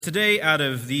Today, out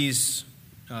of these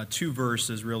two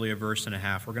verses, really a verse and a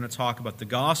half, we're going to talk about the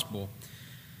gospel.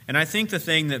 And I think the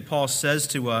thing that Paul says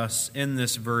to us in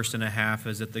this verse and a half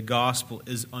is that the gospel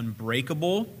is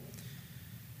unbreakable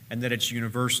and that it's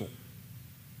universal.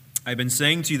 I've been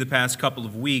saying to you the past couple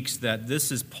of weeks that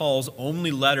this is Paul's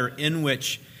only letter in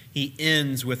which he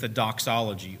ends with a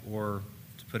doxology, or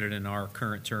to put it in our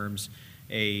current terms,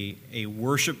 a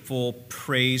worshipful,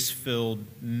 praise-filled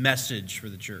message for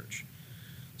the church.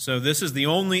 So this is the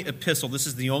only epistle, this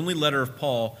is the only letter of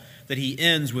Paul that he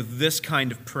ends with this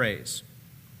kind of praise.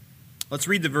 Let's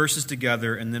read the verses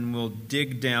together and then we'll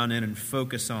dig down in and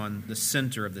focus on the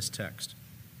center of this text.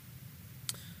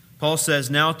 Paul says,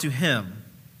 "Now to him,"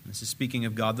 this is speaking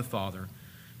of God the Father,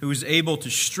 "who is able to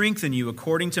strengthen you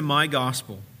according to my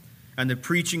gospel and the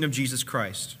preaching of Jesus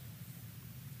Christ,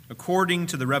 according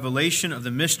to the revelation of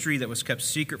the mystery that was kept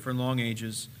secret for long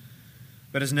ages,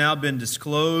 but has now been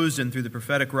disclosed and through the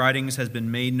prophetic writings has been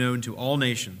made known to all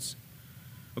nations,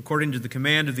 according to the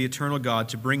command of the eternal God,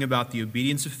 to bring about the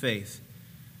obedience of faith.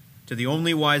 To the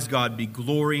only wise God be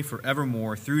glory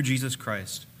forevermore through Jesus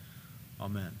Christ.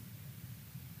 Amen."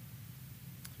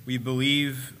 We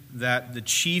believe that the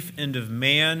chief end of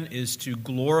man is to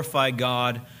glorify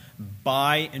God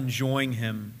by enjoying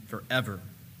Him forever.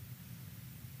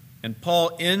 And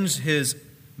Paul ends his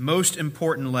most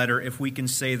important letter, if we can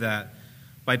say that,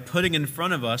 by putting in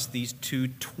front of us these two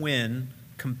twin,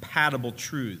 compatible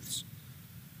truths.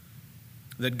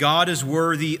 That God is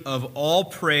worthy of all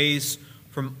praise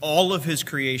from all of His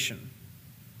creation.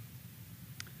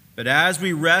 But as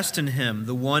we rest in Him,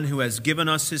 the one who has given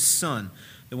us His Son,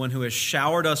 the one who has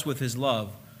showered us with His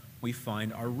love, we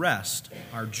find our rest,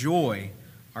 our joy,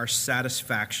 our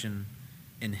satisfaction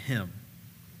in Him.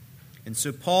 And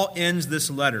so Paul ends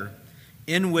this letter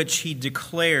in which he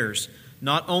declares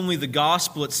not only the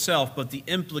gospel itself, but the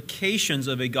implications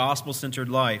of a gospel-centered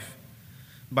life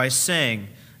by saying,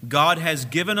 God has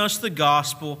given us the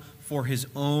gospel for His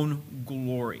own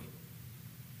glory.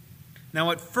 Now,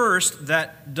 at first,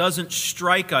 that doesn't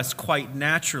strike us quite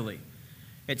naturally.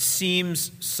 It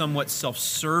seems somewhat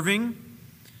self-serving.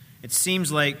 It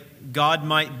seems like God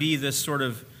might be this sort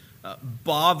of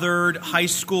bothered high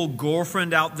school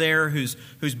girlfriend out there whose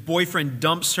boyfriend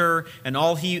dumps her, and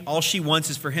all she wants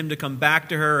is for him to come back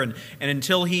to her, and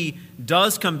until he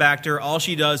does come back to her, all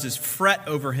she does is fret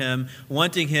over him,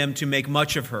 wanting him to make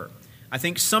much of her. I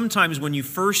think sometimes when you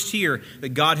first hear that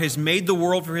God has made the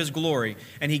world for His glory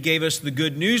and He gave us the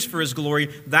good news for His glory,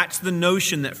 that's the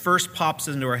notion that first pops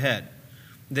into our head.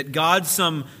 That God's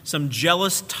some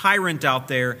jealous tyrant out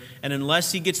there, and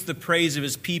unless He gets the praise of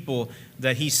His people,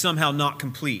 that He's somehow not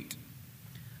complete.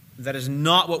 That is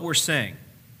not what we're saying.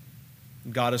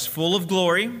 God is full of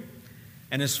glory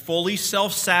and is fully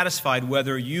self-satisfied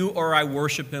whether you or I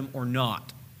worship Him or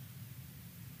not.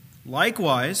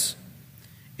 Likewise,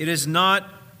 it is not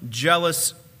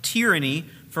jealous tyranny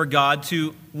for God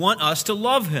to want us to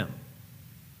love Him.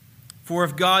 For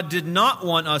if God did not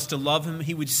want us to love Him,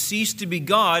 He would cease to be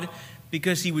God,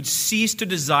 because He would cease to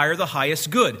desire the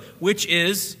highest good, which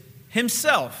is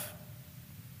Himself.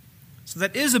 So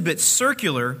that is a bit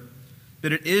circular,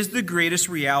 but it is the greatest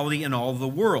reality in all of the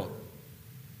world.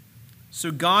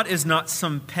 So God is not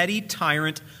some petty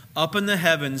tyrant up in the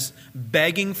heavens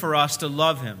begging for us to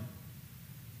love Him.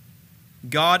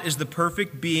 God is the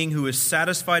perfect being who is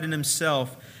satisfied in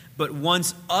Himself, but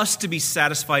wants us to be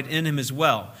satisfied in Him as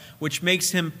well, which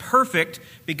makes Him perfect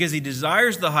because He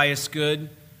desires the highest good,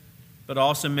 but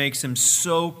also makes Him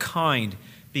so kind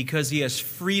because He has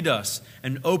freed us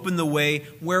and opened the way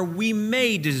where we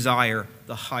may desire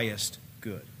the highest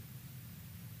good.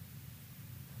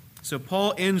 So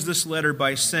Paul ends this letter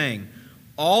by saying,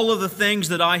 all of the things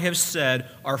that I have said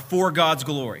are for God's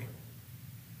glory.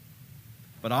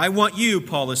 But I want you,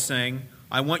 Paul is saying,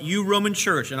 I want you, Roman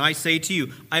church, and I say to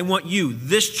you, I want you,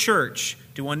 this church,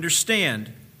 to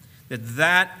understand that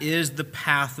that is the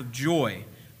path of joy,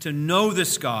 to know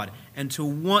this God and to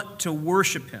want to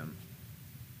worship Him.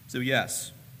 So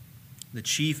yes, the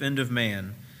chief end of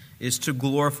man is to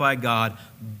glorify God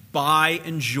by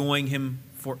enjoying Him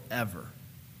forever.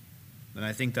 And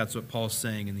I think that's what Paul's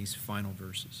saying in these final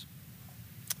verses.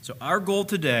 So our goal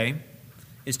today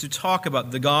is to talk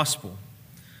about the gospel,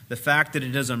 the fact that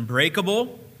it is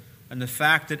unbreakable, and the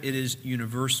fact that it is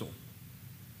universal.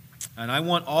 And I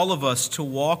want all of us to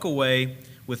walk away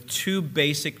with two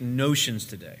basic notions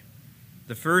today.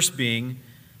 The first being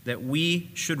that we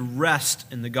should rest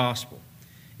in the gospel.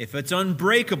 If it's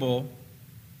unbreakable,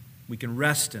 we can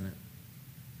rest in it.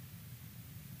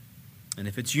 And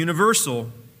if it's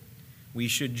universal, we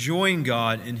should join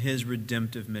God in His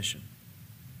redemptive mission.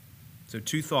 So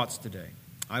 2 thoughts today.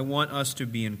 I want us to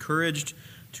be encouraged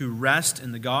to rest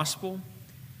in the gospel,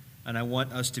 and I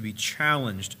want us to be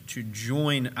challenged to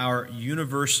join our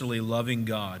universally loving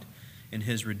God in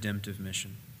his redemptive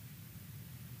mission.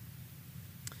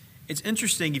 It's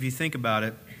interesting if you think about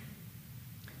it.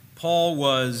 Paul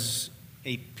was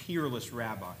a peerless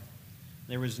rabbi.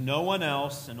 There was no one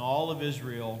else in all of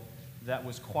Israel that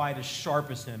was quite as sharp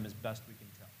as him, as best we can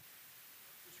tell.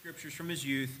 He knew the scriptures from his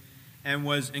youth and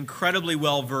was incredibly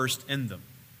well versed in them.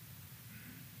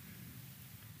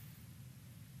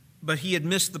 But he had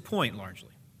missed the point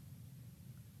largely.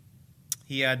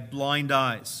 He had blind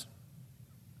eyes.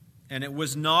 And it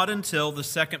was not until the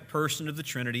second person of the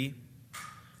Trinity,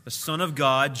 the Son of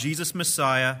God, Jesus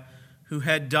Messiah, who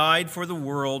had died for the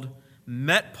world,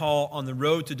 met Paul on the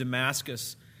road to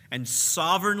Damascus and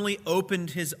sovereignly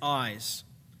opened his eyes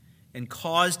and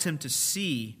caused him to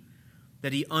see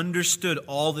that he understood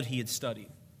all that he had studied.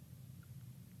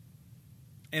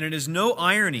 And it is no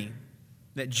irony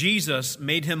that Jesus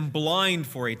made him blind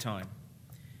for a time.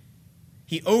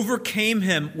 He overcame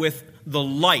him with the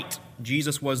light.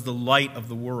 Jesus was the light of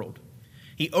the world.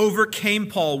 He overcame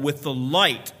Paul with the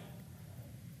light.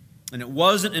 And it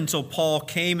wasn't until Paul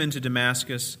came into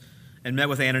Damascus and met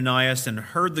with Ananias and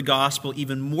heard the gospel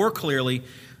even more clearly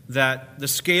that the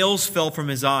scales fell from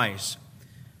his eyes.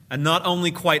 And not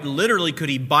only quite literally could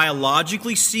he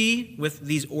biologically see with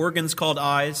these organs called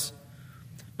eyes,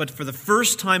 but for the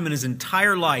first time in his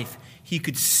entire life, he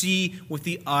could see with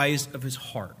the eyes of his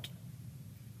heart.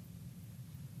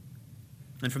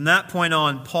 And from that point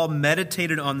on, Paul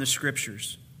meditated on the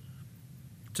Scriptures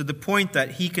to the point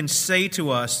that he can say to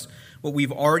us what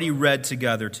we've already read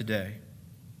together today.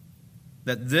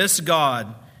 That this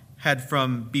God had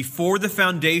from before the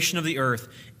foundation of the earth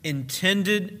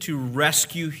intended to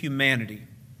rescue humanity.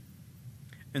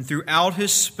 And throughout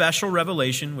his special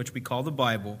revelation, which we call the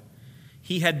Bible,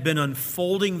 he had been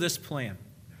unfolding this plan.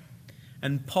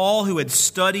 And Paul, who had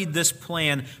studied this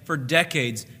plan for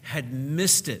decades, had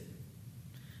missed it.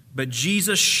 But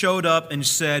Jesus showed up and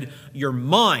said, "You're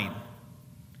mine,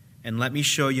 and let me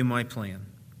show you my plan."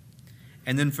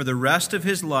 And then for the rest of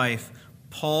his life,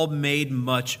 Paul made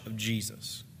much of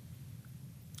Jesus.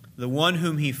 The one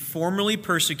whom he formerly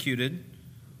persecuted,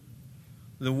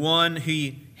 the one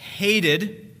he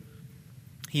hated,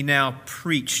 he now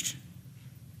preached.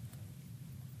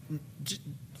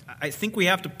 I think we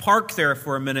have to park there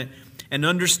for a minute and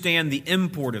understand the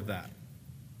import of that.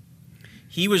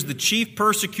 He was the chief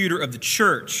persecutor of the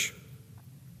church,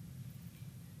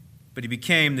 but he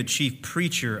became the chief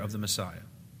preacher of the Messiah.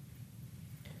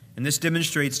 And this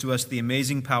demonstrates to us the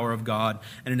amazing power of God,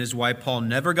 and it is why Paul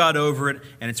never got over it,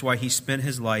 and it's why he spent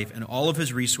his life and all of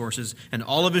his resources and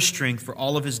all of his strength for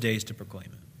all of his days to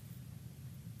proclaim it.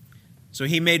 So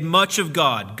he made much of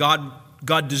God.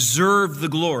 God deserved the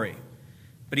glory.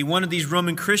 But he wanted these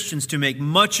Roman Christians to make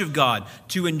much of God,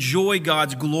 to enjoy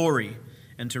God's glory,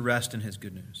 and to rest in his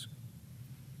good news.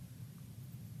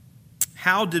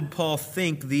 How did Paul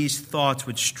think these thoughts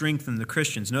would strengthen the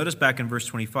Christians? Notice back in verse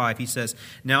 25, he says,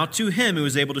 "Now to him who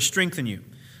is able to strengthen you."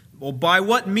 Well, by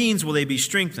what means will they be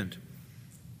strengthened?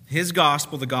 His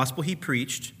gospel, the gospel he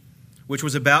preached, which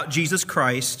was about Jesus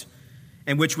Christ,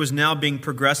 and which was now being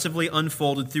progressively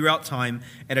unfolded throughout time,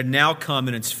 and had now come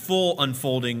in its full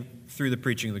unfolding through the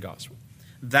preaching of the gospel.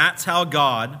 That's how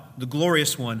God, the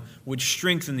glorious one, would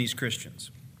strengthen these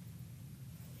Christians.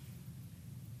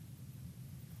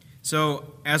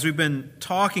 So, as we've been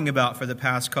talking about for the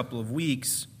past couple of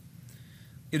weeks,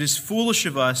 it is foolish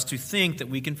of us to think that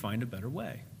we can find a better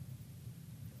way.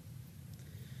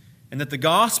 And that the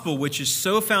gospel, which is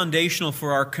so foundational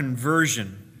for our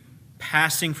conversion,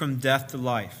 passing from death to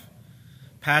life,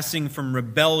 passing from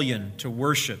rebellion to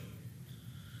worship,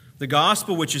 the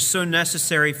gospel, which is so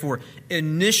necessary for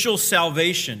initial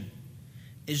salvation,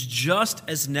 is just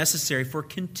as necessary for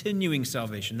continuing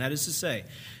salvation. That is to say,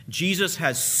 Jesus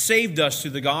has saved us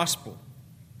through the gospel,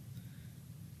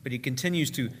 but he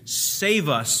continues to save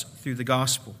us through the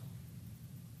gospel.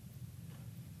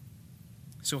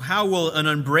 So how will an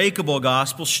unbreakable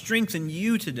gospel strengthen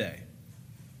you today?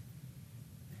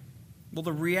 Well,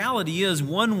 the reality is,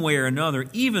 one way or another,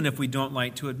 even if we don't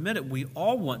like to admit it, we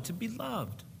all want to be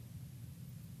loved.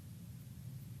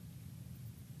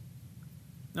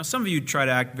 Now, some of you try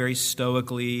to act very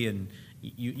stoically, and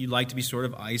you like to be sort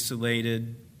of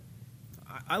isolated.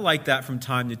 I like that from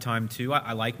time to time, too.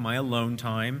 I like my alone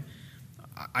time.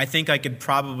 I think I could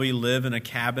probably live in a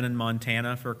cabin in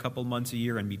Montana for a couple months a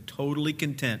year and be totally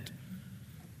content.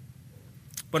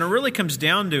 But when it really comes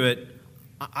down to it,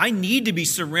 I need to be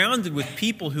surrounded with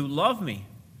people who love me.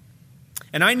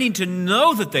 And I need to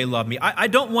know that they love me. I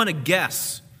don't want to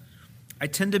guess. I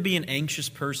tend to be an anxious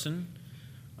person.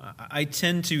 I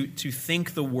tend to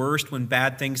think the worst when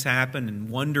bad things happen and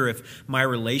wonder if my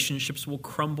relationships will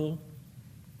crumble.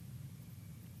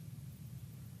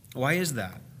 Why is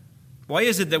that? Why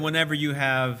is it that whenever you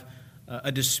have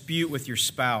a dispute with your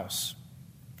spouse,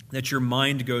 that your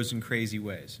mind goes in crazy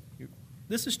ways?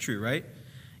 This is true, right?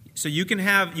 So you can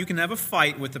have a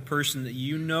fight with the person that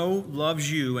you know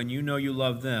loves you and you know you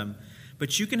love them,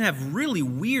 but you can have really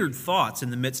weird thoughts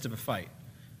in the midst of a fight.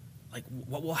 Like,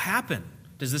 what will happen?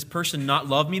 Does this person not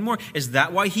love me anymore? Is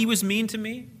that why he was mean to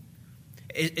me?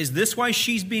 Is this why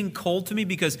she's being cold to me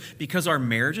because our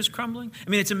marriage is crumbling? I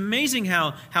mean, it's amazing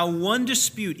how one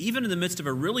dispute, even in the midst of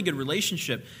a really good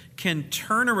relationship, can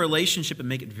turn a relationship and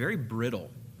make it very brittle.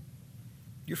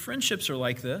 Your friendships are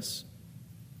like this.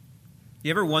 You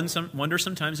ever wonder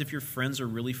sometimes if your friends are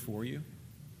really for you?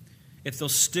 If they'll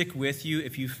stick with you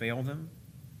if you fail them?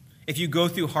 If you go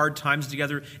through hard times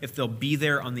together, if they'll be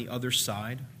there on the other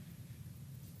side?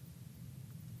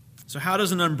 So how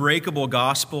does an unbreakable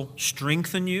gospel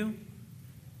strengthen you?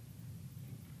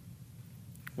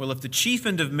 Well, if the chief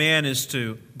end of man is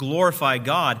to glorify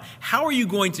God, how are you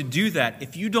going to do that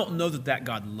if you don't know that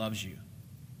God loves you?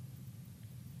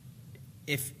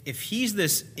 If he's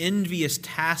this envious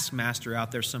taskmaster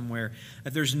out there somewhere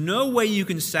that there's no way you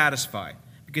can satisfy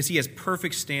because he has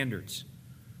perfect standards,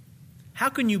 how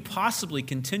can you possibly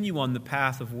continue on the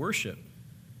path of worship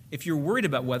if you're worried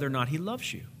about whether or not he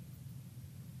loves you?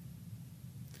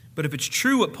 But if it's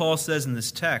true what Paul says in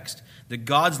this text, that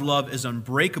God's love is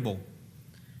unbreakable,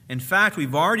 in fact,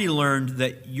 we've already learned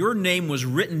that your name was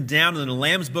written down in the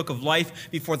Lamb's Book of Life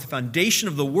before the foundation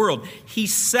of the world. He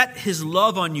set his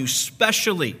love on you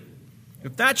specially.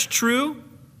 If that's true,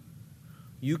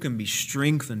 you can be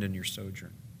strengthened in your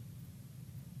sojourn.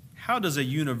 How does a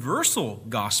universal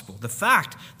gospel, the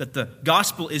fact that the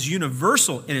gospel is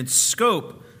universal in its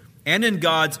scope and in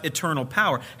God's eternal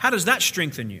power, how does that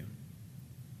strengthen you?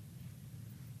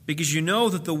 Because you know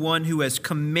that the one who has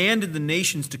commanded the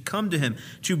nations to come to him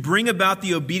to bring about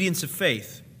the obedience of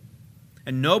faith.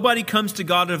 And nobody comes to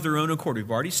God of their own accord. We've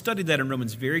already studied that in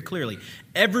Romans very clearly.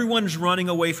 Everyone's running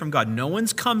away from God. No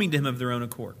one's coming to him of their own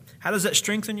accord. How does that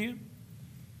strengthen you?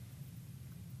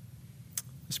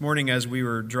 This morning as we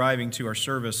were driving to our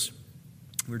service,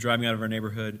 we were driving out of our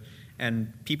neighborhood,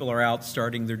 and people are out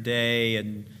starting their day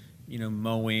and,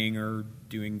 mowing or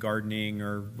doing gardening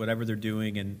or whatever they're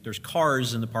doing, and there's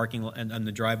cars in the parking and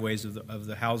the driveways of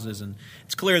the houses, and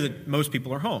it's clear that most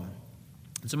people are home.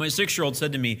 And so my 6-year-old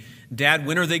said to me, "Dad,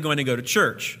 when are they going to go to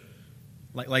church?"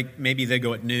 Like maybe they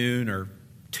go at noon or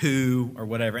 2 or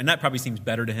whatever, and that probably seems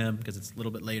better to him because it's a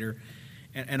little bit later.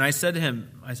 And I said to him,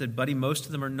 "Buddy, most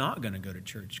of them are not going to go to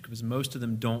church because most of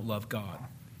them don't love God."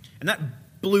 And that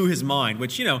blew his mind,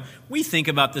 which, we think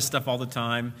about this stuff all the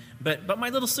time, but my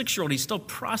little 6-year-old, he's still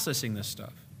processing this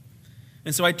stuff.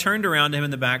 And so I turned around to him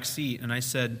in the back seat and I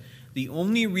said, "The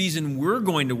only reason we're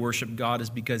going to worship God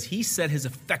is because he set his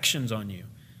affections on you."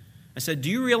 I said, "Do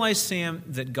you realize, Sam,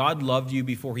 that God loved you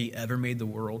before he ever made the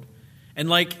world?"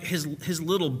 And his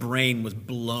little brain was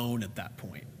blown at that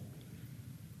point.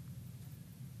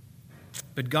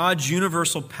 But God's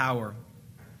universal power,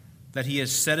 that he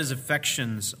has set his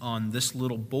affections on this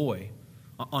little boy,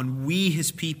 on we,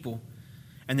 his people,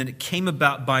 and then it came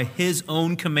about by his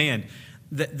own command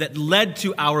that led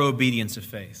to our obedience of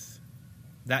faith.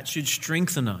 That should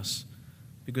strengthen us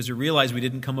because we realize we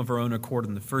didn't come of our own accord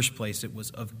in the first place. It was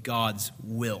of God's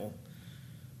will.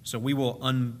 So we will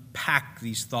unpack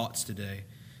these thoughts today,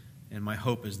 and my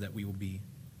hope is that we will be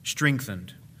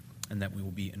strengthened and that we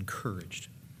will be encouraged.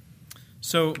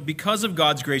 So, because of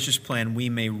God's gracious plan, we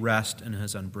may rest in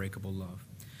his unbreakable love.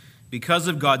 Because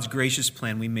of God's gracious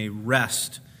plan, we may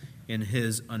rest in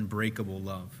his unbreakable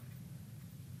love.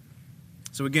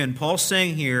 So again, Paul's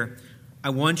saying here,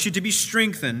 I want you to be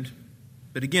strengthened,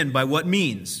 but again, by what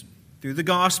means? Through the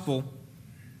gospel.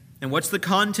 And what's the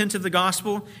content of the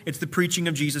gospel? It's the preaching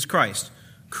of Jesus Christ,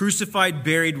 crucified,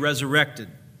 buried, resurrected.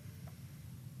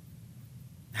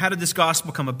 How did this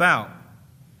gospel come about?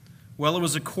 Well, it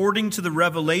was according to the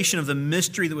revelation of the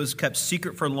mystery that was kept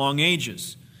secret for long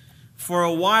ages. For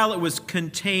a while it was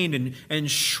contained and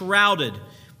shrouded.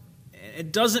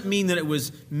 It doesn't mean that it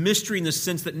was mystery in the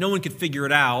sense that no one could figure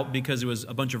it out because it was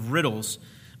a bunch of riddles,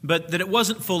 but that it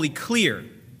wasn't fully clear.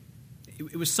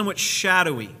 It was somewhat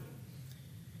shadowy.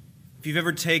 If you've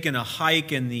ever taken a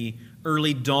hike in the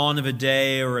early dawn of a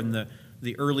day or in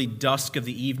the early dusk of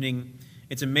the evening,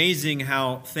 it's amazing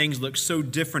how things look so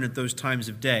different at those times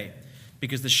of day.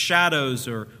 because the shadows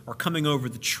are coming over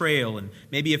the trail, and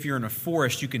maybe if you're in a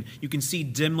forest, you can see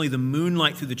dimly the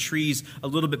moonlight through the trees a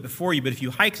little bit before you, but if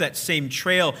you hike that same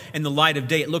trail in the light of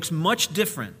day, it looks much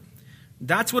different.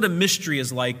 That's what a mystery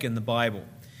is like in the Bible.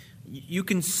 You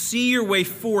can see your way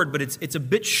forward, but it's a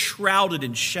bit shrouded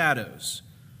in shadows.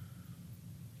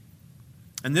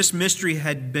 And this mystery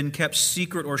had been kept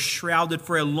secret or shrouded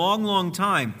for a long, long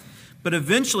time, but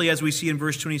eventually, as we see in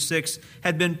verse 26,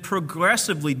 had been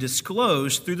progressively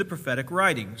disclosed through the prophetic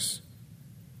writings.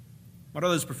 What are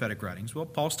those prophetic writings? Well,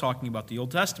 Paul's talking about the Old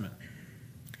Testament.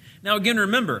 Now again,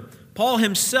 remember, Paul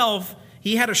himself,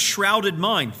 he had a shrouded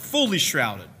mind, fully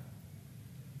shrouded.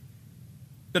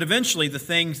 But eventually, the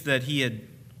things that he had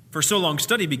for so long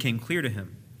studied became clear to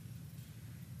him.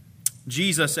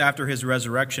 Jesus, after his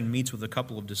resurrection, meets with a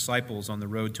couple of disciples on the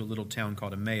road to a little town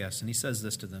called Emmaus, and he says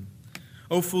this to them: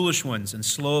 "O foolish ones, and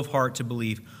slow of heart to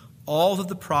believe all that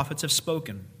the prophets have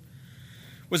spoken.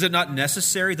 Was it not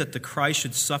necessary that the Christ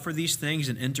should suffer these things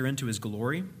and enter into his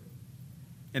glory?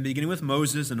 And beginning with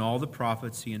Moses and all the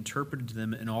prophets, he interpreted to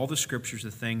them in all the scriptures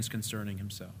the things concerning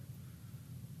himself."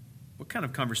 What kind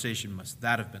of conversation must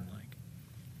that have been like?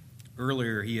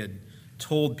 Earlier, he had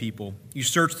told people, "You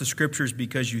search the scriptures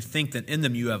because you think that in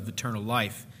them you have eternal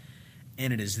life,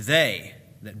 and it is they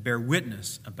that bear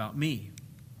witness about me."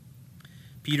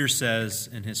 Peter says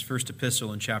in his first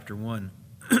epistle in chapter 1,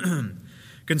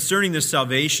 "Concerning this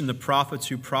salvation, the prophets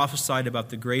who prophesied about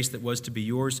the grace that was to be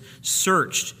yours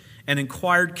searched and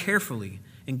inquired carefully,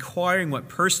 inquiring what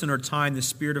person or time the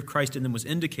Spirit of Christ in them was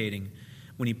indicating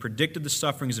when he predicted the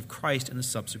sufferings of Christ and the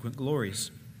subsequent glories.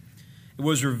 It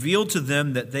was revealed to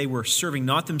them that they were serving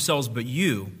not themselves but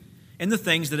you, and the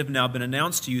things that have now been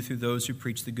announced to you through those who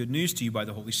preach the good news to you by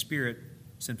the Holy Spirit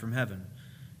sent from heaven,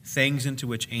 things into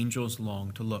which angels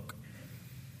long to look."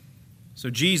 So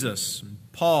Jesus, and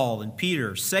Paul, and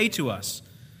Peter say to us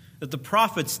that the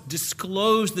prophets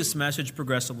disclose this message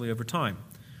progressively over time.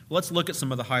 Let's look at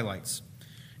some of the highlights.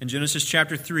 In Genesis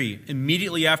chapter 3,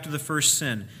 immediately after the first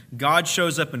sin, God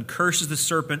shows up and curses the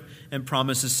serpent and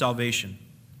promises salvation.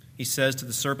 He says to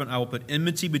the serpent, "I will put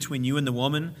enmity between you and the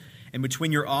woman, and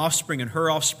between your offspring and her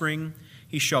offspring.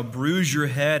 He shall bruise your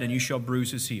head, and you shall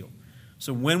bruise his heel."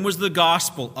 So when was the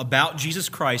gospel about Jesus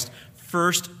Christ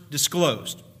first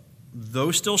disclosed?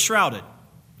 Though still shrouded,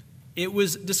 it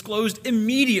was disclosed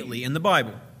immediately in the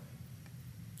Bible.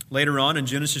 Later on in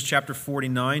Genesis chapter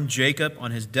 49, Jacob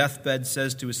on his deathbed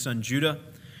says to his son Judah,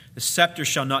 "The scepter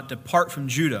shall not depart from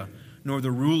Judah, nor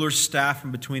the ruler's staff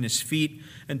from between his feet,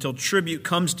 until tribute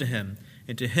comes to him,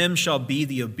 and to him shall be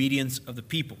the obedience of the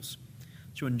peoples."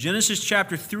 So in Genesis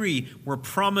chapter 3, we're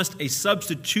promised a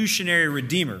substitutionary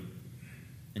redeemer.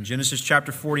 In Genesis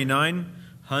chapter 49,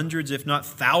 hundreds if not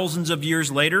thousands of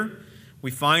years later,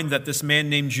 we find that this man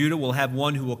named Judah will have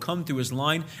one who will come through his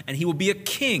line, and he will be a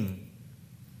king.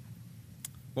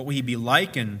 What will he be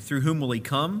like, and through whom will he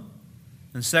come?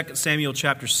 In 2 Samuel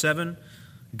chapter 7,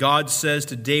 God says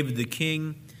to David the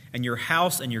king, "And your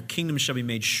house and your kingdom shall be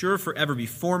made sure forever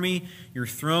before me. Your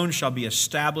throne shall be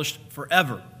established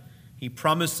forever." He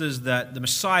promises that the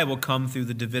Messiah will come through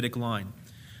the Davidic line.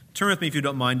 Turn with me, if you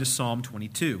don't mind, to Psalm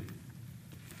 22.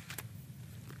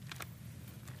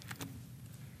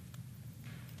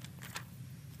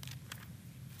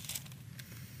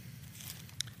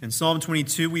 In Psalm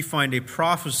 22, we find a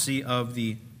prophecy of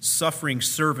the suffering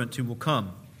servant who will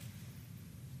come.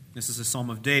 This is a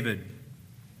psalm of David.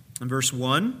 In verse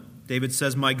 1, David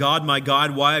says, my God,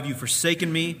 why have you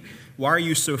forsaken me? Why are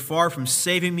you so far from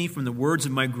saving me from the words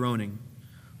of my groaning?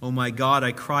 O my God,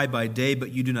 I cry by day,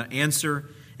 but you do not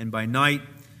answer, and by night,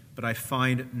 but I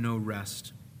find no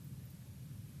rest."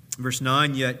 Verse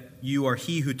 9, "Yet you are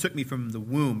he who took me from the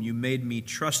womb. You made me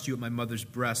trust you at my mother's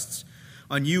breasts.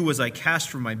 On you was I cast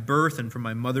from my birth, and from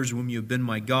my mother's womb you have been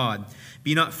my God.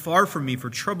 Be not far from me, for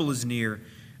trouble is near,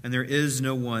 and there is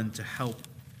no one to help."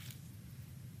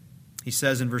 He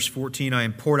says in verse 14, "I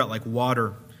am poured out like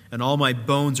water, and all my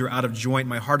bones are out of joint.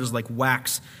 My heart is like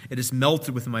wax. It is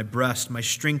melted within my breast. My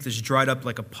strength is dried up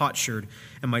like a potsherd,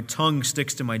 and my tongue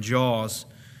sticks to my jaws.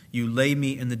 You lay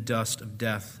me in the dust of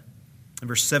death." In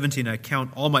verse 17, "I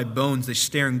count all my bones. They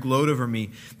stare and gloat over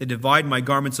me. They divide my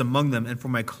garments among them, and for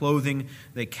my clothing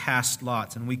they cast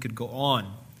lots." And we could go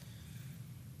on.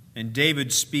 And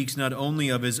David speaks not only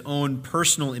of his own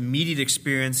personal, immediate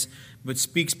experience, but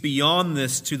speaks beyond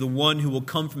this to the one who will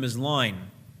come from his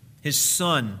line, his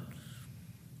son,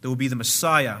 that will be the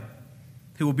Messiah,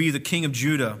 who will be the King of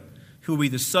Judah, who will be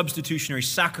the substitutionary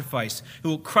sacrifice, who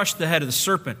will crush the head of the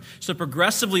serpent. So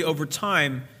progressively over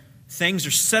time, things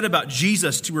are said about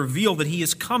Jesus to reveal that he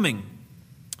is coming.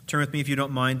 Turn with me, if you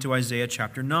don't mind, to Isaiah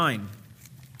chapter 9.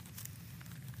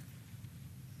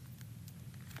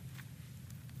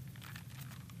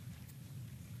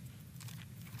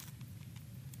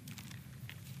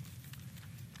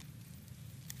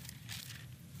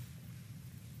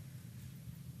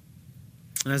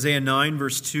 In Isaiah 9,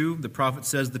 verse 2, the prophet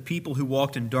says, "The people who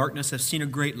walked in darkness have seen a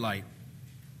great light.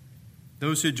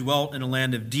 Those who dwelt in a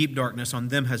land of deep darkness, on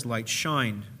them has light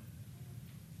shined."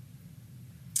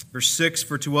 Verse 6,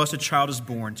 "For to us a child is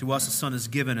born, to us a son is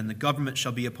given, and the government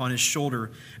shall be upon his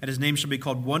shoulder, and his name shall be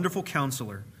called Wonderful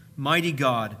Counselor, Mighty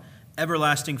God,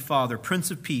 Everlasting Father,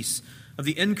 Prince of Peace. Of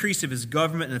the increase of his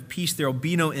government and of peace there will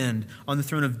be no end, on the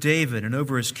throne of David and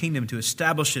over his kingdom, to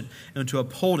establish it and to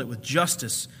uphold it with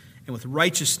justice and with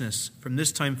righteousness from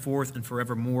this time forth and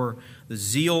forevermore. The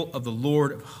zeal of the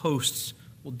Lord of hosts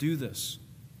will do this."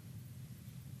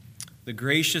 The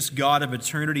gracious God of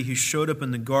eternity who showed up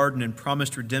in the garden and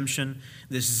promised redemption,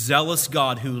 this zealous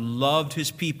God who loved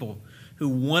his people, who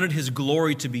wanted his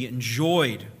glory to be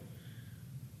enjoyed,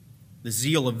 the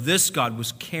zeal of this God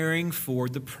was carrying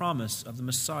forward the promise of the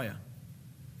Messiah.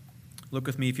 Look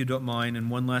with me, if you don't mind, in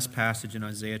one last passage in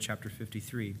Isaiah chapter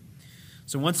 53.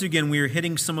 So once again, we are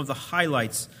hitting some of the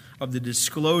highlights of the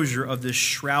disclosure of this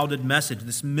shrouded message,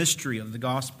 this mystery of the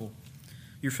gospel.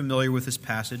 You're familiar with this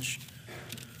passage.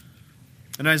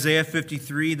 In Isaiah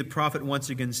 53, the prophet once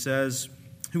again says,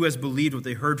 "Who has believed what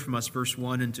they heard from us?" Verse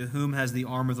 1, "And to whom has the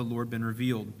arm of the Lord been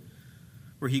revealed?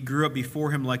 Where he grew up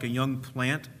before him like a young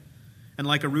plant, and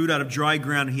like a root out of dry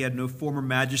ground, he had no form or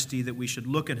majesty that we should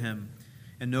look at him,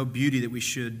 and no beauty that we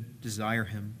should desire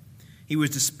him. He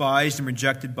was despised and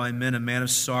rejected by men, a man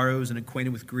of sorrows and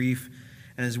acquainted with grief,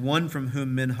 and as one from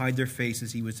whom men hide their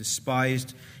faces, he was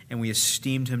despised, and we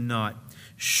esteemed him not.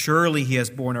 Surely he has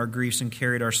borne our griefs and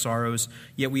carried our sorrows,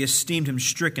 yet we esteemed him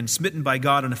stricken, smitten by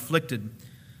God, and afflicted.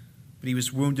 But he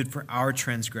was wounded for our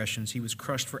transgressions, he was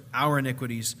crushed for our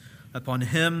iniquities. Upon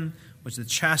him was the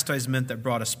chastisement that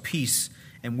brought us peace,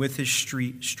 and with his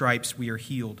stripes we are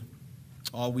healed.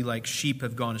 All we like sheep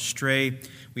have gone astray.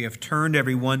 We have turned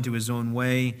every one to his own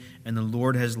way, and the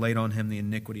Lord has laid on him the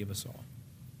iniquity of us all."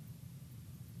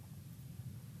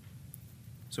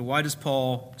 So why does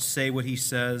Paul say what he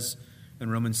says in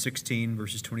Romans 16,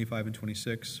 verses 25 and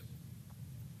 26?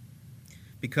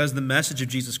 Because the message of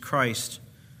Jesus Christ,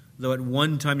 though at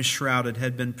one time shrouded,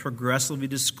 had been progressively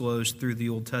disclosed through the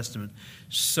Old Testament,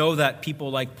 so that people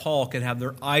like Paul could have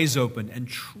their eyes open and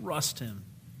trust him.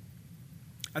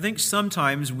 I think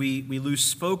sometimes we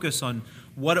lose focus on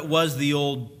what it was the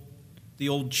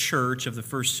old church of the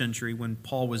first century when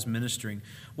Paul was ministering,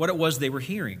 what it was they were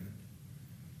hearing.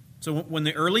 So when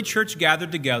the early church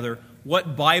gathered together,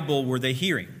 what Bible were they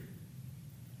hearing?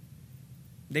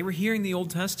 They were hearing the Old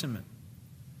Testament.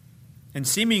 And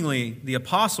seemingly, the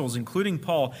apostles, including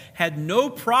Paul, had no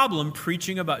problem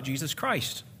preaching about Jesus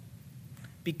Christ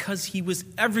because he was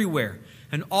everywhere.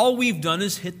 And all we've done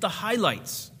is hit the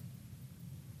highlights.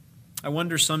 I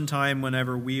wonder sometime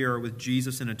whenever we are with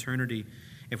Jesus in eternity,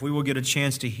 if we will get a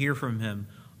chance to hear from him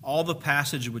all the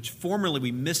passages which formerly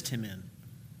we missed him in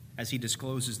as he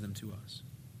discloses them to us.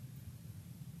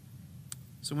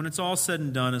 So when it's all said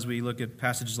and done, as we look at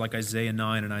passages like Isaiah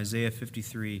 9 and Isaiah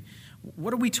 53,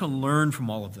 what are we to learn from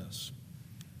all of this?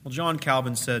 Well, John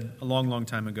Calvin said a long, long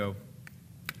time ago,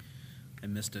 I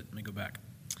missed it, let me go back.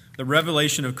 The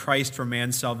revelation of Christ for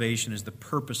man's salvation is the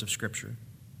purpose of Scripture.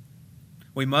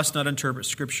 We must not interpret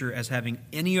Scripture as having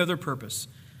any other purpose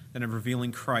than of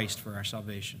revealing Christ for our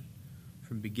salvation.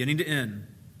 From beginning to end,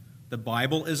 the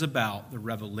Bible is about the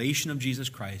revelation of Jesus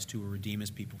Christ who will redeem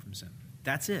his people from sin.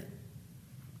 That's it.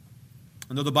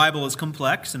 And though the Bible is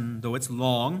complex and though it's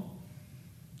long,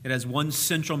 it has one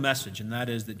central message, and that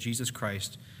is that Jesus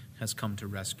Christ has come to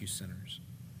rescue sinners.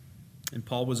 And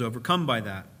Paul was overcome by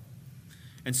that.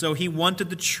 And so he wanted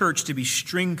the church to be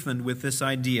strengthened with this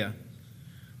idea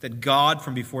that God,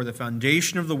 from before the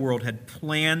foundation of the world, had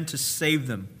planned to save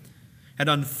them, had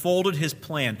unfolded his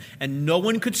plan, and no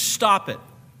one could stop it.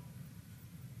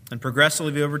 And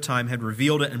progressively over time had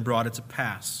revealed it and brought it to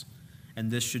pass.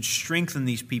 And this should strengthen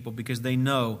these people because they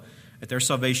know that their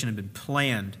salvation had been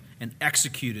planned and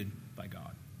executed by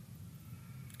God.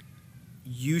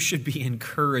 You should be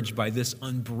encouraged by this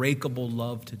unbreakable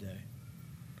love today.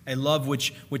 A love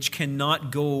which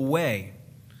cannot go away.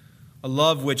 A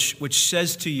love which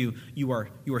says to you, you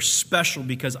are special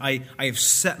because I have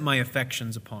set my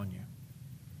affections upon you.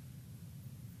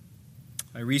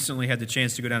 I recently had the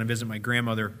chance to go down and visit my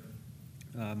grandmother,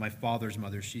 my father's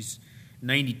mother. She's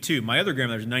 92. My other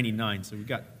grandmother's 99, so we've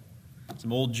got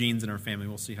some old genes in our family.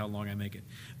 We'll see how long I make it.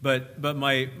 But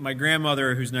my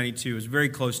grandmother, who's 92, was very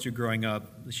close to growing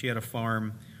up. She had a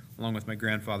farm along with my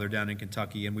grandfather down in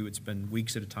Kentucky, and we would spend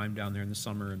weeks at a time down there in the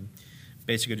summer and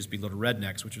basically just be little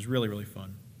rednecks, which was really, really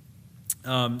fun.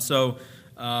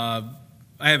 I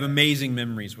have amazing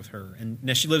memories with her. And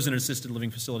now she lives in an assisted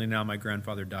living facility now. My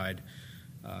grandfather died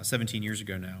 17 years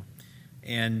ago now.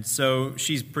 And so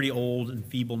she's pretty old and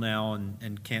feeble now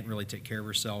and can't really take care of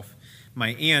herself. My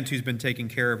aunt, who's been taking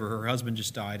care of her husband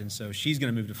just died, and so she's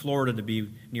going to move to Florida to be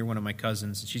near one of my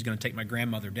cousins, and she's going to take my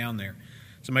grandmother down there.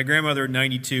 So my grandmother,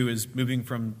 92, is moving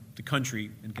from the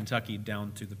country in Kentucky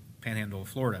down to the panhandle of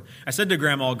Florida. I said to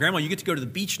Grandma, you get to go to the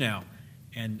beach now.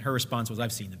 And her response was,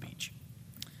 I've seen the beach.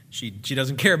 She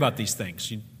doesn't care about these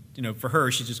things. For her,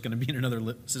 she's just going to be in another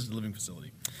assisted living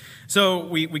facility. So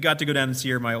we got to go down and see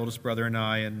her, my oldest brother and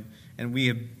I, and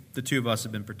the two of us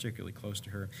have been particularly close to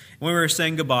her. And when we were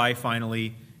saying goodbye,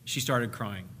 finally, she started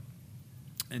crying.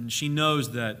 And she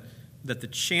knows that the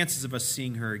chances of us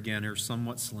seeing her again are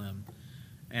somewhat slim.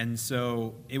 And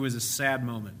so it was a sad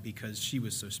moment because she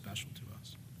was so special to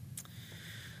us.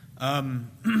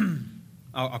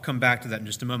 I'll come back to that in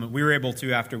just a moment. We were able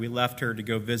to, after we left her, to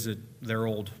go visit their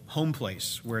old home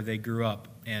place where they grew up.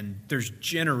 And there's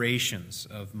generations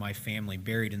of my family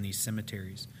buried in these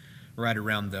cemeteries right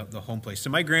around the home place. So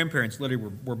my grandparents literally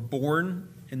were born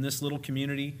in this little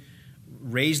community,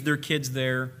 raised their kids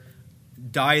there,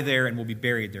 die there, and will be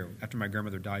buried there. After my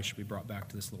grandmother died, she'll be brought back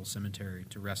to this little cemetery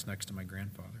to rest next to my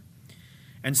grandfather.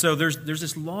 And so there's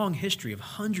this long history of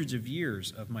hundreds of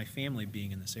years of my family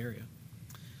being in this area.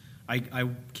 I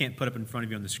can't put up in front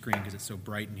of you on the screen because it's so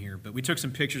bright in here, but we took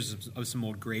some pictures of some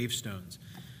old gravestones.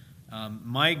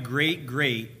 My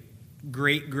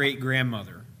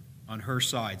great-great-great-great-grandmother on her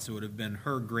side, so it would have been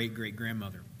her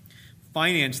great-great-grandmother,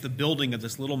 financed the building of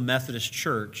this little Methodist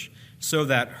church so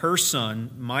that her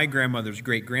son, my grandmother's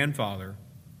great-grandfather,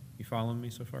 you following me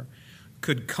so far,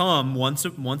 could come once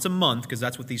a month, because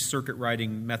that's what these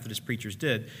circuit-riding Methodist preachers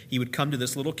did. He would come to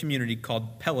this little community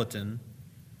called Peloton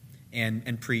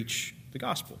and preach the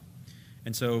gospel.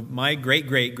 And so my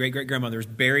great-great-great-great-grandmother is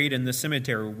buried in the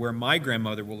cemetery where my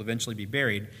grandmother will eventually be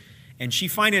buried. And she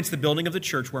financed the building of the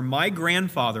church where my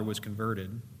grandfather was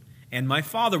converted and my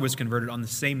father was converted on the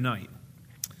same night.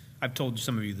 I've told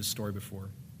some of you this story before.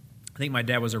 I think my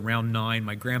dad was around 9.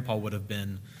 My grandpa would have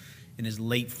been in his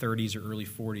late 30s or early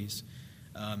 40s.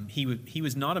 He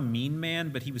was not a mean man,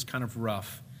 but he was kind of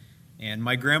rough. And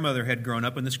my grandmother had grown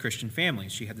up in this Christian family.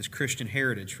 She had this Christian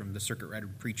heritage from the circuit rider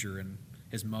preacher and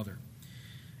his mother.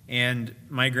 And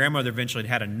my grandmother eventually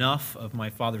had enough of my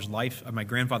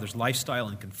grandfather's lifestyle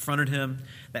and confronted him.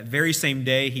 That very same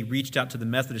day, he reached out to the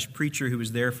Methodist preacher who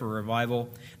was there for a revival.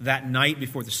 That night,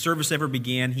 before the service ever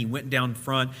began, he went down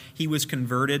front. He was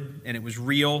converted, and it was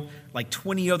real. Like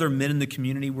 20 other men in the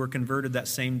community were converted that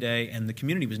same day, and the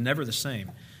community was never the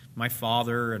same. My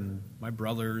father and my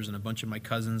brothers and a bunch of my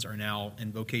cousins are now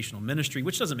in vocational ministry,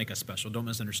 which doesn't make us special. Don't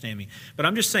misunderstand me. But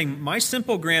I'm just saying, my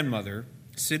simple grandmother,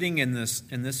 sitting in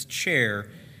this chair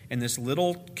in this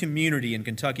little community in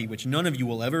Kentucky, which none of you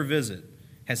will ever visit,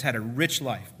 has had a rich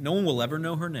life. No one will ever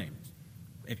know her name.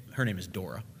 Her name is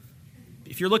Dora.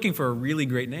 If you're looking for a really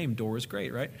great name, Dora's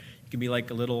great, right? You can be like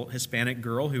a little Hispanic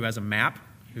girl who has a map,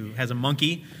 who has a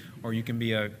monkey, or you can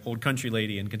be an old country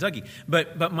lady in Kentucky.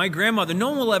 But my grandmother, no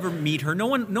one will ever meet her. No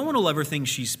one will ever think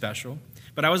she's special.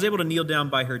 But I was able to kneel down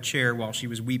by her chair while she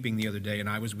was weeping the other day, and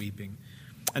I was weeping.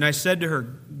 And I said to her,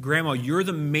 Grandma, you're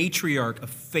the matriarch of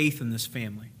faith in this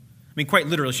family. I mean, quite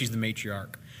literally, she's the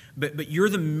matriarch. But you're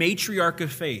the matriarch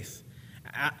of faith,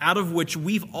 out of which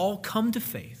we've all come to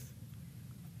faith.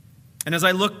 And as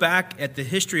I look back at the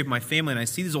history of my family and I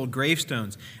see these old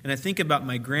gravestones, and I think about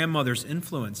my grandmother's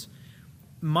influence,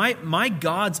 my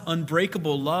God's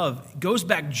unbreakable love goes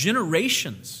back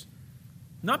generations.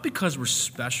 Not because we're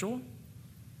special,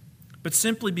 but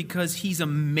simply because He's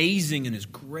amazing in His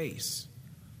grace.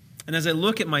 And as I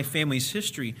look at my family's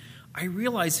history, I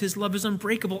realize His love is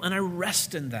unbreakable, and I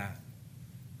rest in that.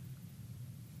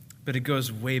 But it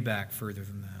goes way back further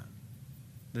than that.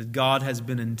 That God has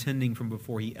been intending from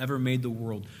before He ever made the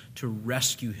world to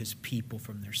rescue His people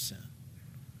from their sin.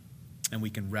 And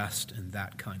we can rest in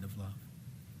that kind of love.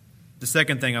 The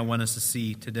second thing I want us to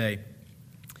see today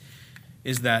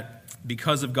is that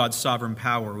because of God's sovereign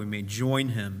power, we may join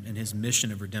Him in His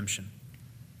mission of redemption.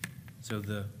 So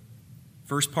the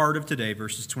first part of today,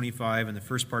 verses 25, and the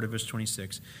first part of verse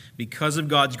 26. Because of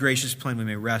God's gracious plan, we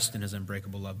may rest in His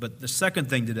unbreakable love. But the second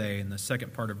thing today, in the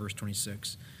second part of verse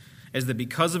 26, is that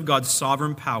because of God's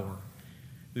sovereign power,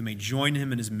 we may join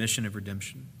Him in His mission of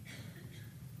redemption.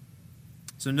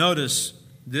 So notice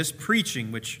this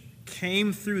preaching, which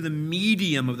came through the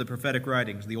medium of the prophetic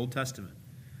writings, the Old Testament,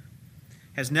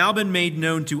 has now been made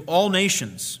known to all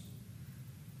nations,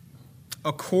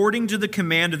 according to the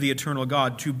command of the eternal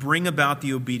God, to bring about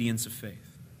the obedience of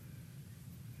faith.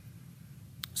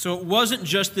 So it wasn't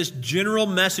just this general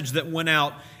message that went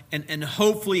out and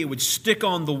hopefully it would stick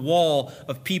on the wall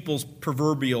of people's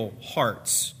proverbial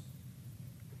hearts.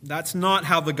 That's not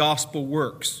how the gospel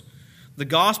works. The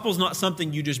gospel is not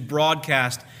something you just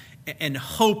broadcast and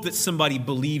hope that somebody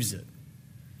believes it.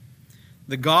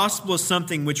 The gospel is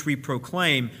something which we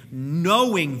proclaim,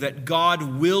 knowing that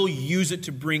God will use it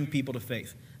to bring people to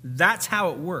faith. That's how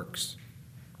it works.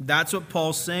 That's what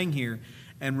Paul's saying here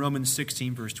in Romans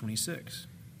 16, verse 26.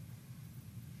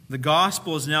 The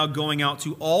gospel is now going out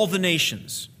to all the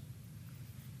nations.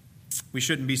 We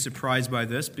shouldn't be surprised by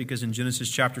this, because in Genesis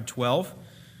chapter 12,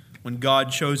 when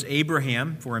God chose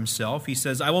Abraham for himself, he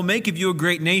says, "I will make of you a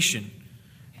great nation."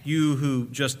 You who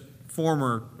just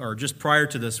prior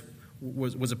to this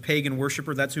was a pagan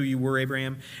worshiper, that's who you were,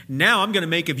 Abraham. Now I'm going to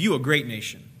make of you a great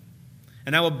nation.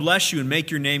 And I will bless you and make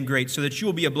your name great so that you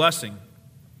will be a blessing.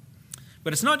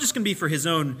 But it's not just going to be for his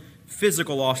own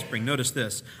physical offspring. Notice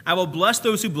this. "I will bless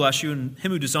those who bless you, and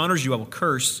him who dishonors you I will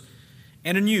curse.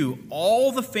 And in you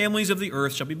all the families of the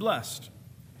earth shall be blessed."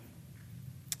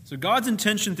 So God's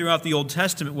intention throughout the Old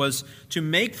Testament was to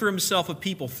make for himself a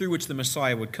people through which the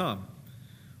Messiah would come.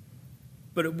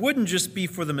 But it wouldn't just be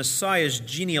for the Messiah's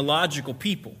genealogical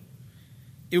people.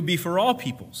 It would be for all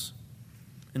peoples.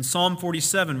 In Psalm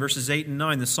 47, verses 8 and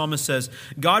 9, the psalmist says,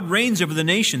 "God reigns over the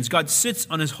nations. God sits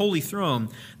on his holy throne.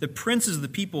 The princes of the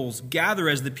peoples gather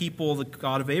as the people of the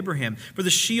God of Abraham. For the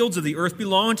shields of the earth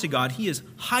belong to God. He is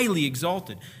highly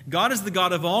exalted." God is the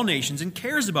God of all nations and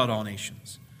cares about all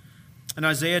nations. In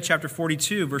Isaiah chapter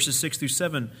 42, verses 6 through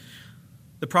 7,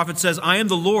 the prophet says, "I am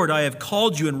the Lord. I have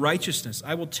called you in righteousness.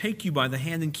 I will take you by the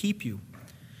hand and keep you.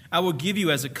 I will give you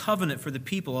as a covenant for the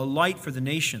people, a light for the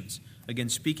nations." Again,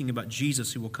 speaking about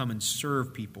Jesus who will come and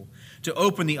serve people. "To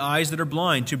open the eyes that are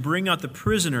blind, to bring out the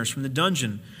prisoners from the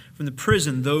dungeon, from the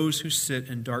prison those who sit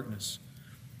in darkness."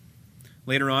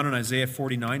 Later on in Isaiah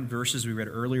 49, verses we read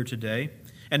earlier today,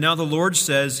 "And now the Lord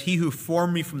says, he who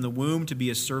formed me from the womb to be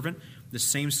a servant," the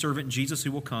same servant Jesus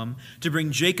who will come, "to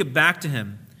bring Jacob back to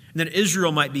him, and that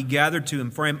Israel might be gathered to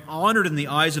him. For I am honored in the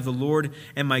eyes of the Lord,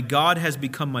 and my God has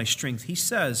become my strength." He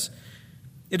says,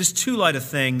 "It is too light a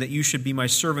thing that you should be my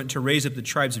servant to raise up the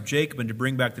tribes of Jacob and to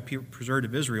bring back the preserved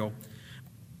of Israel."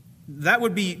 That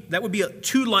would be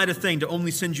too light a thing to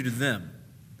only send you to them.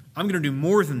 I'm going to do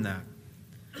more than that.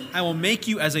 "I will make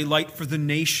you as a light for the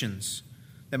nations,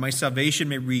 that my salvation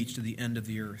may reach to the end of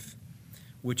the earth."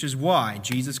 Which is why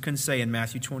Jesus can say in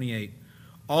Matthew 28,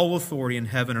 "All authority in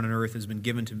heaven and on earth has been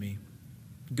given to me.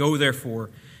 Go therefore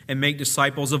and make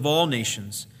disciples of all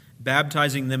nations,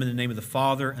 baptizing them in the name of the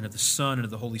Father and of the Son and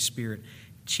of the Holy Spirit,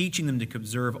 teaching them to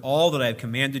observe all that I have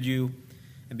commanded you.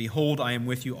 And behold, I am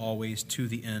with you always to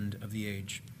the end of the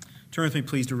age." Turn with me,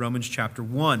 please, to Romans chapter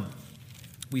 1.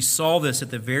 We saw this at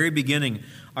the very beginning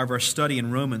of our study in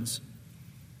Romans.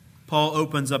 Paul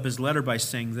opens up his letter by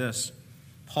saying this,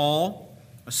 "Paul,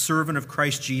 a servant of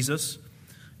Christ Jesus,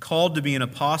 called to be an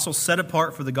apostle, set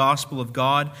apart for the gospel of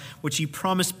God, which he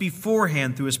promised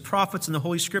beforehand through his prophets in the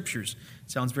Holy Scriptures."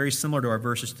 It sounds very similar to our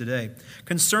verses today.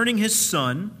 "Concerning his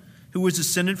Son, who was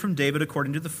descended from David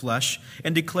according to the flesh,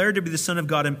 and declared to be the Son of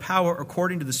God in power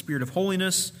according to the Spirit of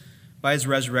holiness, by his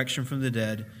resurrection from the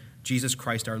dead, Jesus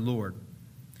Christ our Lord,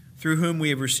 through whom we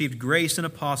have received grace and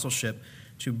apostleship,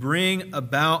 to bring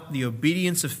about the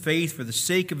obedience of faith for the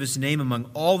sake of his name among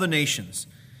all the nations,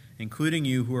 including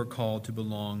you who are called to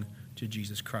belong to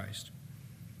Jesus Christ."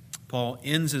 Paul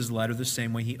ends his letter the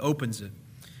same way he opens it.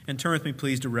 And turn with me,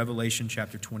 please, to Revelation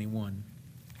chapter 21.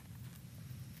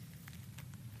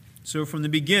 So from the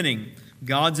beginning,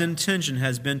 God's intention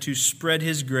has been to spread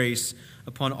his grace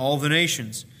upon all the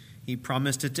nations. He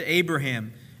promised it to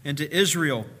Abraham and to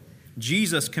Israel.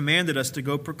 Jesus commanded us to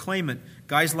go proclaim it.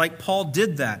 Guys like Paul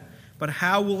did that. But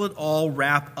how will it all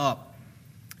wrap up?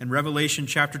 In Revelation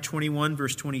chapter 21,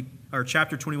 verse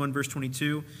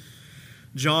 22,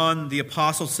 John the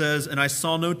apostle says, "And I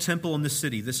saw no temple in the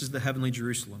city." This is the heavenly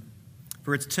Jerusalem.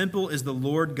 "For its temple is the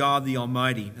Lord God the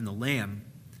Almighty and the Lamb.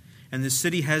 And the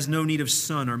city has no need of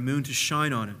sun or moon to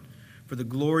shine on it. For the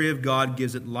glory of God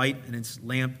gives it light, and its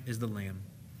lamp is the Lamb.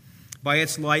 By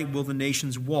its light will the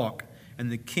nations walk,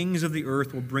 and the kings of the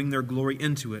earth will bring their glory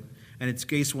into it. And its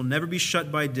gates will never be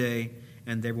shut by day,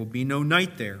 and there will be no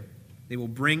night there. They will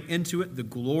bring into it the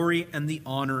glory and the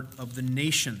honor of the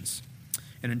nations."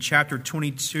 And in chapter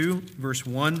 22, verse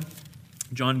 1,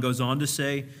 John goes on to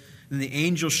say, "And the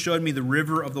angel showed me the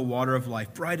river of the water of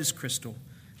life, bright as crystal,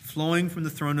 flowing from the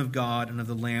throne of God and of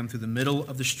the Lamb through the middle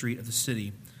of the street of the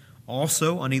city.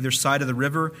 Also, on either side of the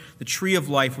river, the tree of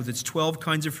life with its 12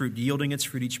 kinds of fruit, yielding its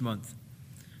fruit each month.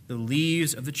 The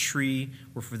leaves of the tree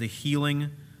were for the healing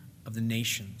of the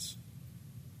nations."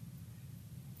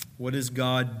 What is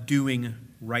God doing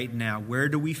right now? Where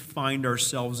do we find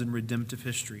ourselves in redemptive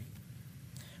history?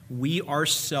 we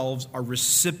ourselves are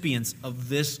recipients of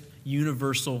this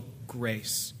universal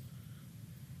grace.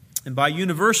 And by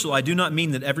universal, I do not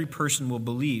mean that every person will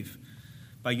believe.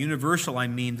 By universal, I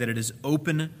mean that it is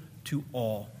open to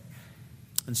all.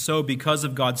 And so, because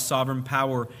of God's sovereign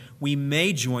power, we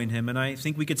may join him, and I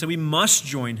think we could say we must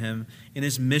join him in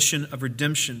his mission of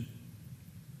redemption.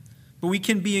 But we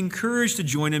can be encouraged to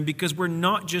join him because we're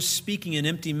not just speaking an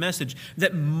empty message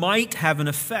that might have an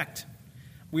effect.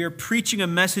 We are preaching a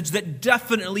message that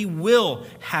definitely will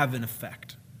have an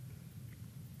effect.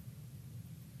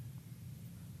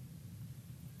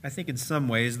 I think in some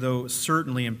ways, though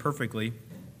certainly imperfectly,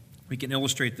 we can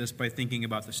illustrate this by thinking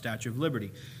about the Statue of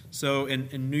Liberty. So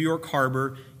in New York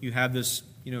Harbor, you have this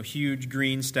huge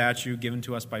green statue given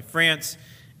to us by France,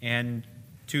 and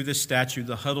to this statue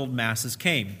the huddled masses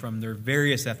came from their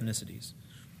various ethnicities.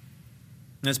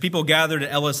 And as people gathered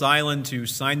at Ellis Island to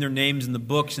sign their names in the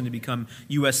books and to become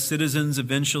U.S. citizens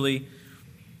eventually,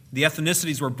 the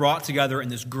ethnicities were brought together in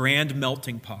this grand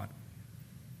melting pot.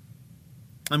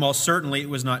 And while certainly it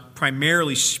was not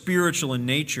primarily spiritual in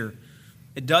nature,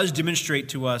 it does demonstrate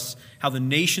to us how the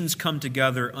nations come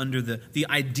together under the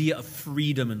idea of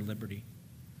freedom and liberty.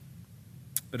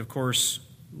 But of course,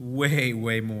 way,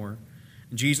 way more.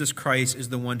 Jesus Christ is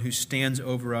the one who stands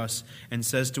over us and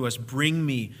says to us, "Bring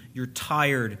me, you're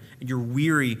tired and you're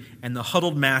weary and the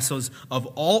huddled masses of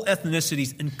all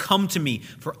ethnicities, and come to me,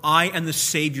 for I am the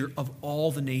Savior of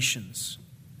all the nations."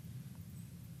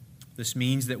 This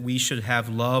means that we should have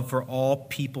love for all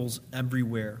peoples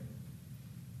everywhere,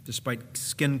 despite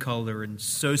skin color and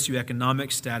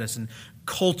socioeconomic status and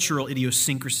cultural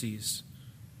idiosyncrasies.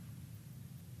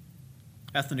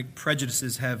 Ethnic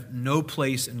prejudices have no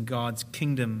place in God's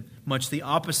kingdom. Much the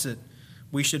opposite.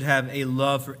 We should have a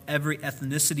love for every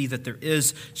ethnicity that there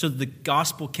is so that the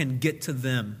gospel can get to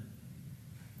them.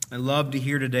 I love to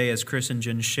hear today, as Chris and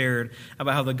Jen shared,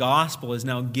 about how the gospel is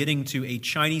now getting to a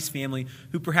Chinese family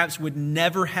who perhaps would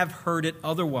never have heard it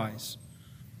otherwise.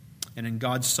 And in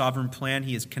God's sovereign plan,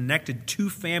 he has connected two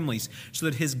families so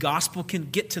that his gospel can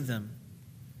get to them.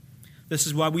 This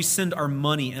is why we send our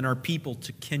money and our people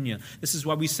to Kenya. This is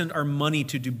why we send our money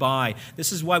to Dubai.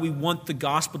 This is why we want the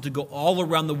gospel to go all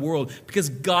around the world, because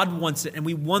God wants it, and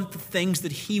we want the things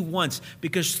that he wants,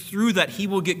 because through that he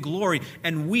will get glory.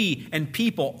 And we and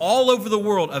people all over the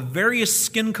world of various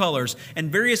skin colors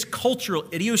and various cultural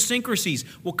idiosyncrasies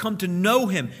will come to know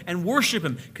him and worship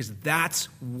him, because that's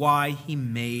why he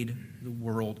made the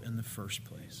world in the first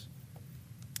place.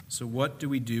 So what do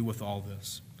we do with all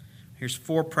this? Here's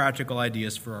 4 practical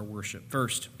ideas for our worship.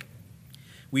 First,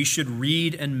 we should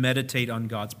read and meditate on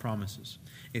God's promises.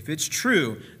 If it's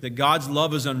true that God's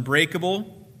love is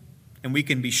unbreakable and we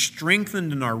can be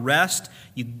strengthened in our rest,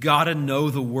 you got to know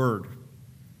the Word.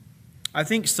 I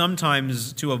think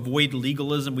sometimes to avoid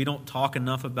legalism, we don't talk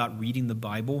enough about reading the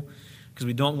Bible because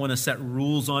we don't want to set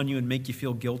rules on you and make you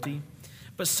feel guilty.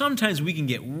 But sometimes we can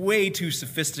get way too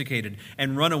sophisticated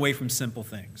and run away from simple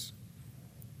things.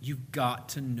 You've got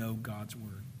to know God's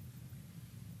Word.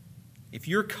 If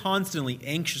you're constantly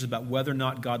anxious about whether or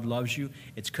not God loves you,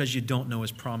 it's because you don't know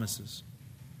his promises.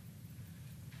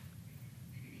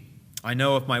 I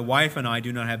know if my wife and I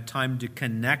do not have time to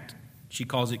connect, she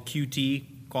calls it QT,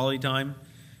 quality time.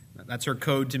 That's her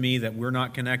code to me that we're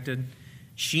not connected.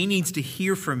 She needs to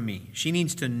hear from me. She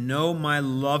needs to know my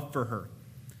love for her.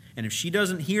 And if she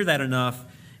doesn't hear that enough,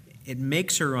 it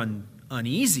makes her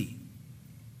uneasy.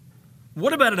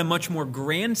 What about in a much more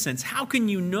grand sense? How can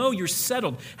you know you're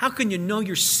settled? How can you know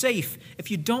you're safe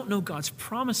if you don't know God's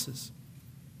promises?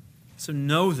 So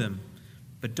know them,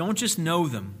 but don't just know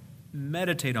them.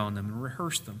 Meditate on them and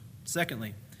rehearse them.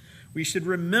 Secondly, we should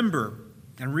remember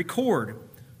and record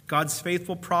God's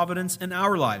faithful providence in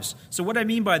our lives. So what I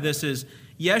mean by this is,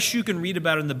 yes, you can read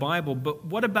about it in the Bible, but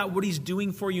what about what he's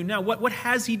doing for you now? What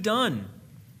has he done?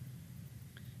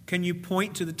 Can you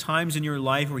point to the times in your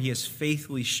life where he has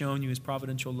faithfully shown you his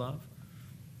providential love?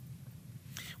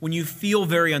 When you feel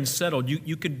very unsettled,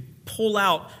 you could pull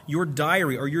out your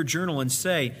diary or your journal and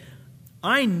say,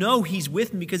 I know he's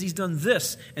with me because he's done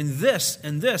this and this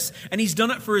and this, and he's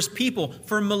done it for his people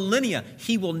for millennia.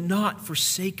 He will not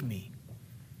forsake me.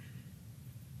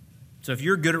 So if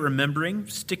you're good at remembering,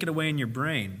 stick it away in your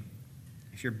brain.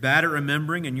 If you're bad at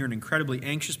remembering and you're an incredibly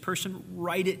anxious person,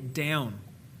 write it down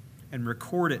and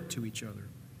record it to each other.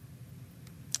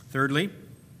 Thirdly,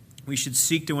 we should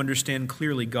seek to understand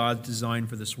clearly God's design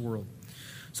for this world.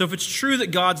 So if it's true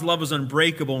that God's love is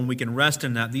unbreakable and we can rest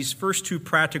in that, these first 2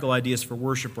 practical ideas for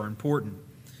worship are important.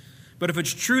 But if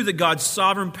it's true that God's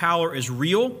sovereign power is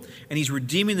real and he's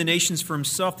redeeming the nations for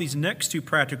himself, these next 2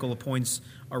 practical points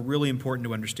are really important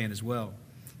to understand as well.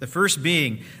 The first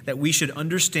being that we should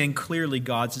understand clearly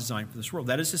God's design for this world.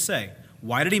 That is to say,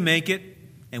 why did he make it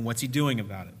and what's he doing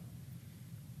about it?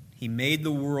 He made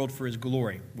the world for his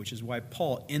glory, which is why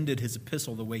Paul ended his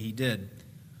epistle the way he did.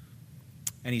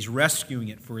 And he's rescuing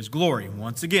it for his glory.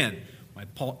 Once again, why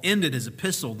Paul ended his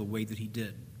epistle the way that he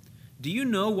did. Do you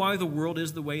know why the world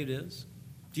is the way it is?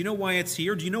 Do you know why it's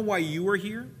here? Do you know why you are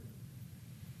here?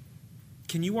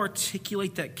 Can you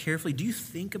articulate that carefully? Do you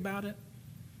think about it?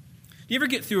 Do you ever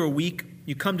get through a week,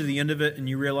 you come to the end of it, and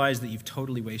you realize that you've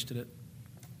totally wasted it?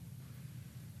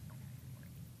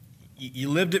 You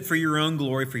lived it for your own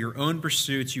glory, for your own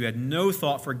pursuits. You had no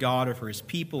thought for God or for his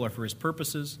people or for his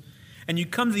purposes. And you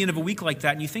come to the end of a week like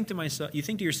that, and you think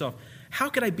to yourself, how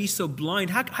could I be so blind?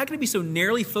 How could I be so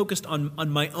narrowly focused on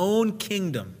my own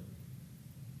kingdom?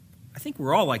 I think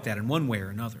we're all like that in one way or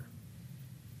another.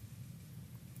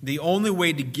 The only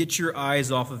way to get your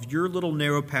eyes off of your little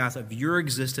narrow path of your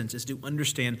existence is to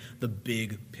understand the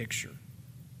big picture.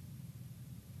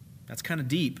 That's kind of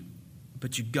deep,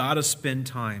 but you got to spend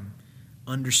time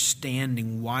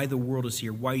understanding why the world is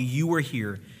here, why you are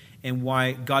here, and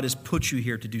why God has put you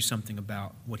here to do something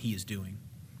about what he is doing.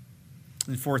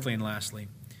 And fourthly and lastly,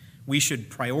 we should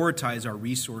prioritize our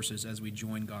resources as we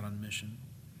join God on mission.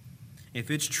 If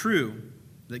it's true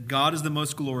that God is the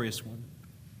most glorious one,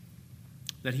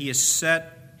 that he has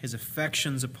set his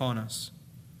affections upon us,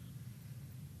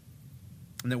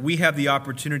 and that we have the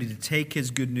opportunity to take his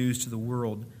good news to the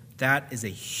world, that is a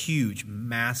huge,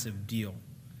 massive deal.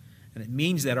 And it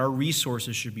means that our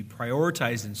resources should be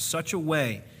prioritized in such a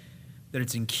way that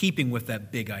it's in keeping with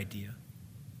that big idea.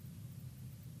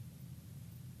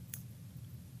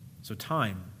 So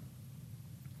time,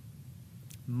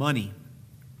 money,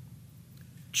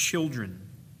 children,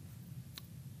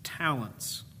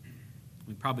 talents.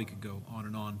 We probably could go on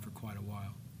and on for quite a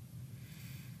while.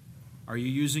 Are you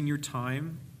using your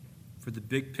time for the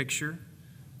big picture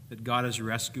that God is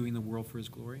rescuing the world for his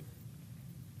glory?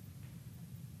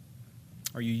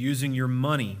 Are you using your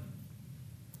money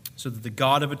so that the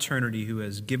God of eternity who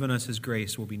has given us his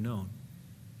grace will be known?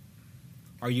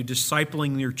 Are you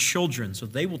discipling your children so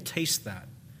they will taste that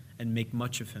and make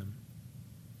much of him?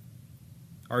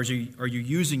 Are you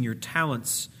using your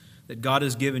talents that God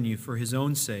has given you for his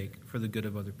own sake, for the good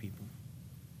of other people?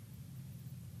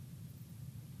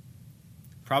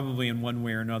 Probably in one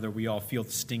way or another, we all feel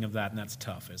the sting of that, and that's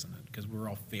tough, isn't it? Because we're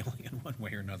all failing in one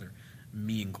way or another,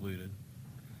 me included.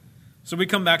 So we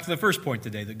come back to the first point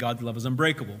today, that God's love is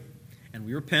unbreakable. And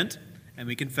we repent, and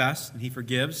we confess, and he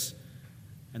forgives.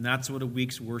 And that's what a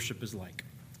week's worship is like.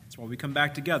 That's why we come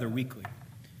back together weekly,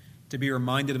 to be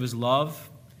reminded of his love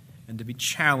and to be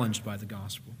challenged by the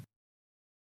gospel.